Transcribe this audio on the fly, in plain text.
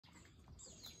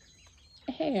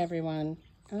Hey everyone,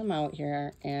 I'm out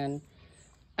here and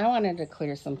I wanted to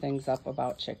clear some things up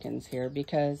about chickens here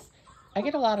because I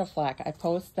get a lot of flack. I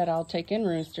post that I'll take in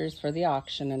roosters for the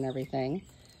auction and everything,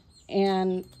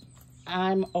 and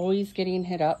I'm always getting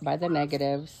hit up by the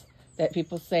negatives that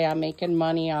people say I'm making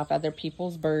money off other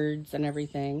people's birds and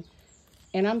everything.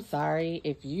 And I'm sorry,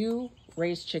 if you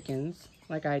raise chickens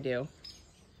like I do,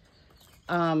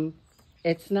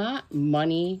 it's not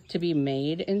money to be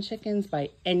made in chickens by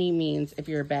any means if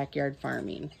you're backyard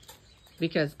farming,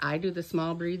 because I do the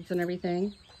small breeds and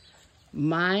everything.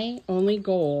 My only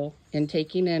goal in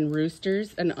taking in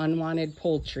roosters and unwanted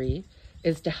poultry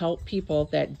is to help people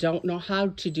that don't know how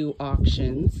to do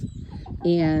auctions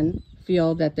and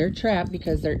feel that they're trapped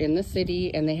because they're in the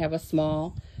city and they have a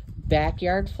small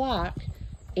backyard flock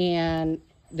and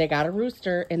they got a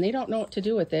rooster and they don't know what to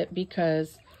do with it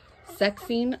because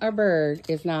sexing a bird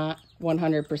is not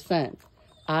 100%.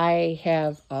 I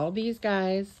have all these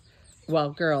guys, well,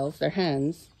 girls, they're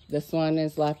hens. This one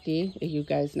is Lefty, you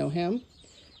guys know him.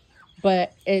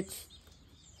 But it's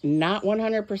not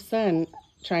 100%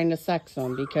 trying to sex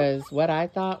them because what I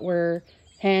thought were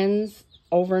hens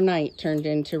overnight turned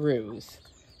into roos.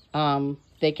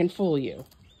 They can fool you.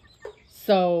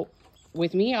 So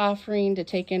with me offering to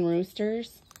take in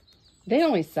roosters, they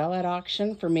only sell at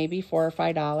auction for maybe $4 or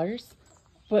 $5,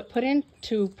 but put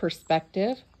into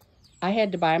perspective, I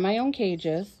had to buy my own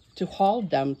cages to haul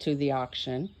them to the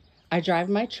auction. I drive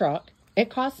my truck. It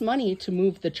costs money to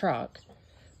move the truck.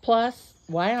 Plus,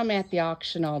 while I'm at the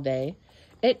auction all day,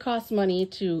 it costs money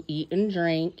to eat and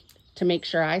drink, to make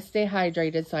sure I stay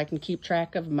hydrated so I can keep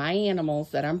track of my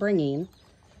animals that I'm bringing.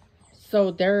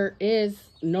 So there is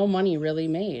no money really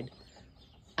made.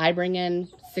 I bring in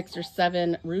 6 or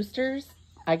 7 roosters,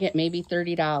 I get maybe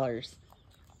 $30.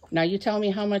 Now you tell me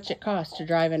how much it costs to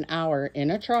drive an hour in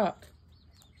a truck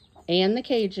and the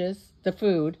cages, the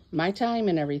food, my time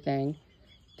and everything.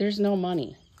 There's no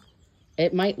money.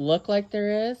 It might look like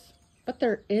there is, but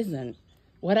there isn't.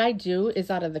 What I do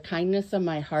is out of the kindness of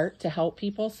my heart to help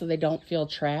people so they don't feel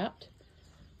trapped.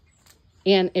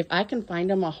 And if I can find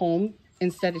them a home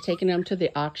instead of taking them to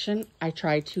the auction, I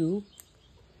try to.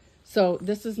 So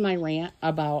this is my rant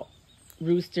about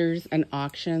roosters and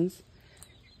auctions,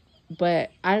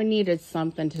 but I needed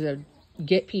something to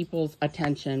get people's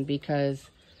attention because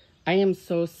I am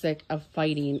so sick of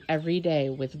fighting every day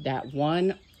with that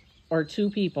 1 or 2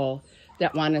 people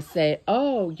that want to say,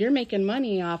 oh, you're making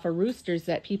money off of roosters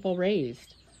that people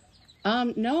raised.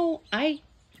 No,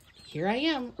 here I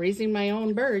am raising my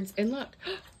own birds, and look,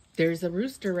 there's a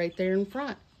rooster right there in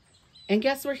front. And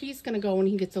guess where he's going to go when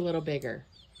he gets a little bigger?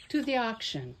 To the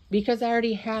auction, because I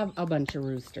already have a bunch of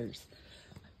roosters.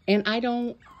 And I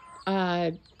don't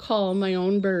cull my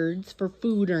own birds for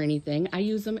food or anything. I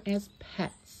use them as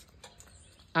pets.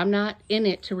 I'm not in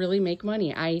it to really make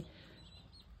money. I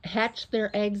hatch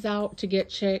their eggs out to get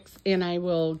chicks, and I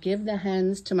will give the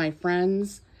hens to my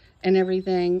friends and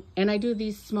everything. And I do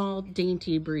these small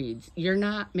dainty breeds. You're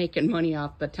not making money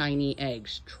off the tiny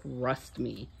eggs, trust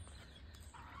me.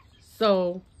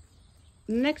 So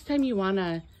next time you want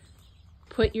to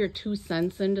put your 2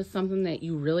 cents into something that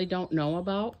you really don't know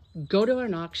about, go to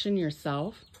an auction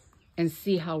yourself and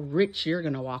see how rich you're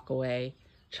going to walk away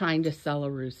trying to sell a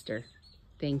rooster.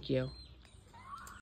 Thank you.